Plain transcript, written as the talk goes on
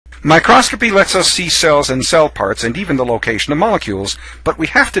Microscopy lets us see cells and cell parts and even the location of molecules, but we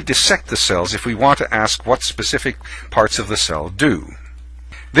have to dissect the cells if we want to ask what specific parts of the cell do.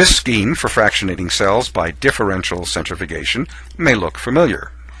 This scheme for fractionating cells by differential centrifugation may look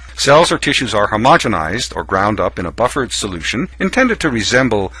familiar. Cells or tissues are homogenized or ground up in a buffered solution intended to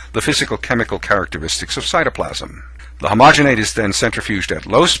resemble the physical-chemical characteristics of cytoplasm. The homogenate is then centrifuged at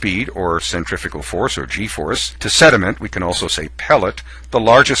low speed, or centrifugal force, or G-force, to sediment, we can also say pellet, the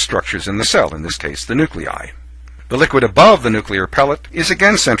largest structures in the cell, in this case the nuclei. The liquid above the nuclear pellet is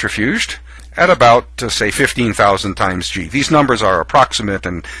again centrifuged at about, say, 15,000 times G. These numbers are approximate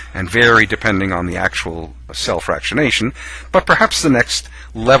and vary depending on the actual cell fractionation, but perhaps the next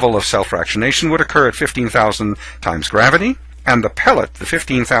level of cell fractionation would occur at 15,000 times gravity, and the pellet, the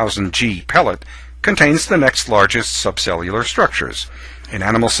 15,000 G pellet, contains the next largest subcellular structures. In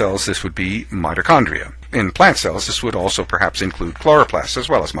animal cells, this would be mitochondria. In plant cells, this would also perhaps include chloroplasts as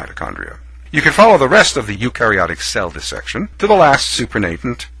well as mitochondria. You can follow the rest of the eukaryotic cell dissection to the last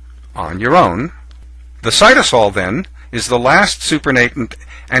supernatant on your own. The cytosol, then, is the last supernatant,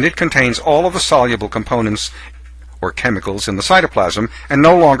 and it contains all of the soluble components or chemicals in the cytoplasm, and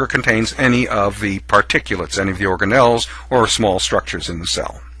no longer contains any of the particulates, any of the organelles or small structures in the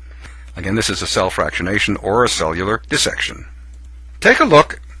cell. Again, this is a cell fractionation or a cellular dissection. Take a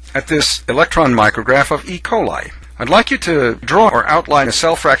look at this electron micrograph of E. coli. I'd like you to draw or outline a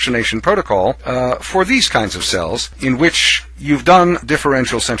cell fractionation protocol for these kinds of cells in which you've done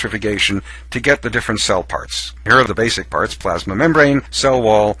differential centrifugation to get the different cell parts. Here are the basic parts: plasma membrane, cell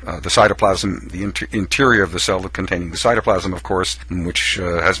wall, the cytoplasm, the interior of the cell containing the cytoplasm, of course, which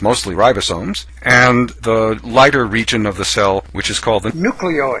has mostly ribosomes, and the lighter region of the cell, which is called the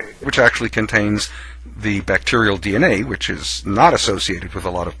nucleoid, which actually contains the bacterial DNA, which is not associated with a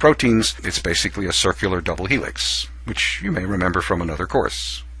lot of proteins. It's basically a circular double helix, which you may remember from another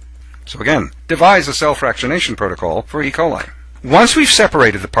course. So again, devise a cell fractionation protocol for E. coli. Once we've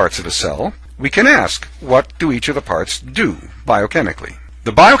separated the parts of a cell, we can ask, what do each of the parts do biochemically?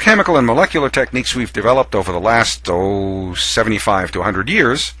 The biochemical and molecular techniques we've developed over the last, 75 to 100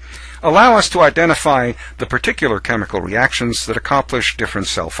 years allow us to identify the particular chemical reactions that accomplish different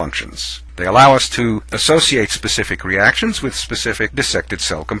cell functions. They allow us to associate specific reactions with specific dissected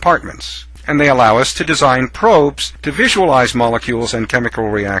cell compartments. And they allow us to design probes to visualize molecules and chemical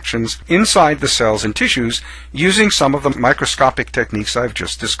reactions inside the cells and tissues using some of the microscopic techniques I've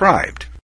just described.